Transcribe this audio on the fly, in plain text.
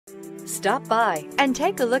Stop by and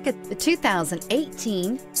take a look at the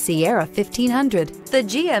 2018 Sierra 1500. The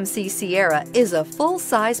GMC Sierra is a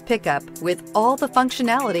full-size pickup with all the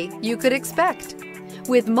functionality you could expect.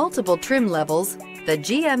 With multiple trim levels, the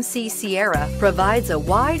GMC Sierra provides a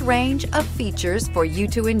wide range of features for you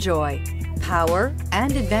to enjoy. Power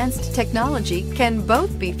and advanced technology can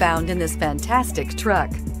both be found in this fantastic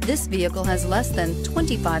truck. This vehicle has less than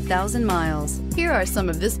 25,000 miles. Here are some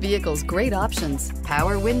of this vehicle's great options: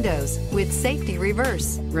 power windows with safety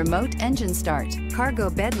reverse, remote engine start, cargo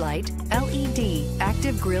bed light, LED,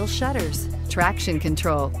 active grille shutters, traction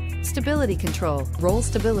control, stability control, roll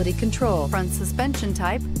stability control, front suspension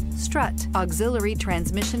type, strut, auxiliary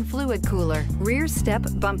transmission fluid cooler, rear step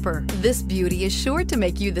bumper. This beauty is sure to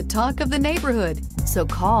make you the talk of the neighborhood. So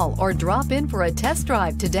call or drop in for a test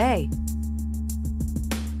drive today.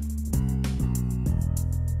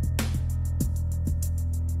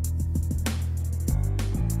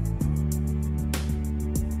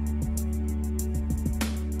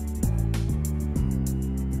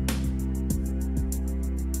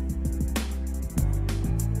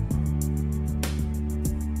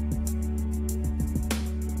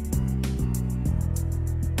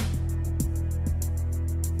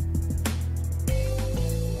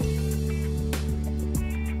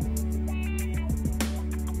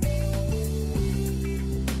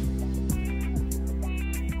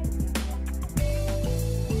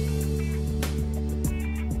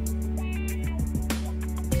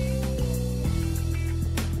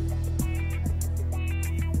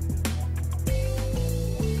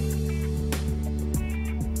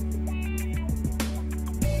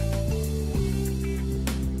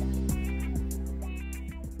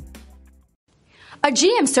 A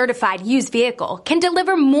GM-certified used vehicle can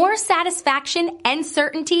deliver more satisfaction and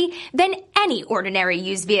certainty than any ordinary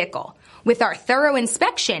used vehicle. With our thorough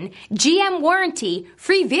inspection, GM warranty,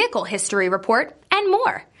 free vehicle history report, and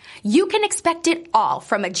more. You can expect it all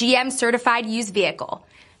from a GM-certified used vehicle.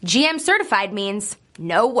 GM-certified means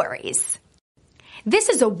no worries. This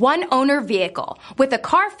is a one-owner vehicle with a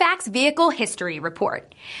Carfax Vehicle History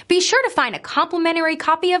Report. Be sure to find a complimentary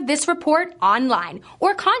copy of this report online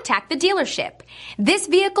or contact the dealership. This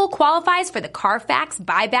vehicle qualifies for the Carfax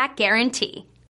Buyback Guarantee.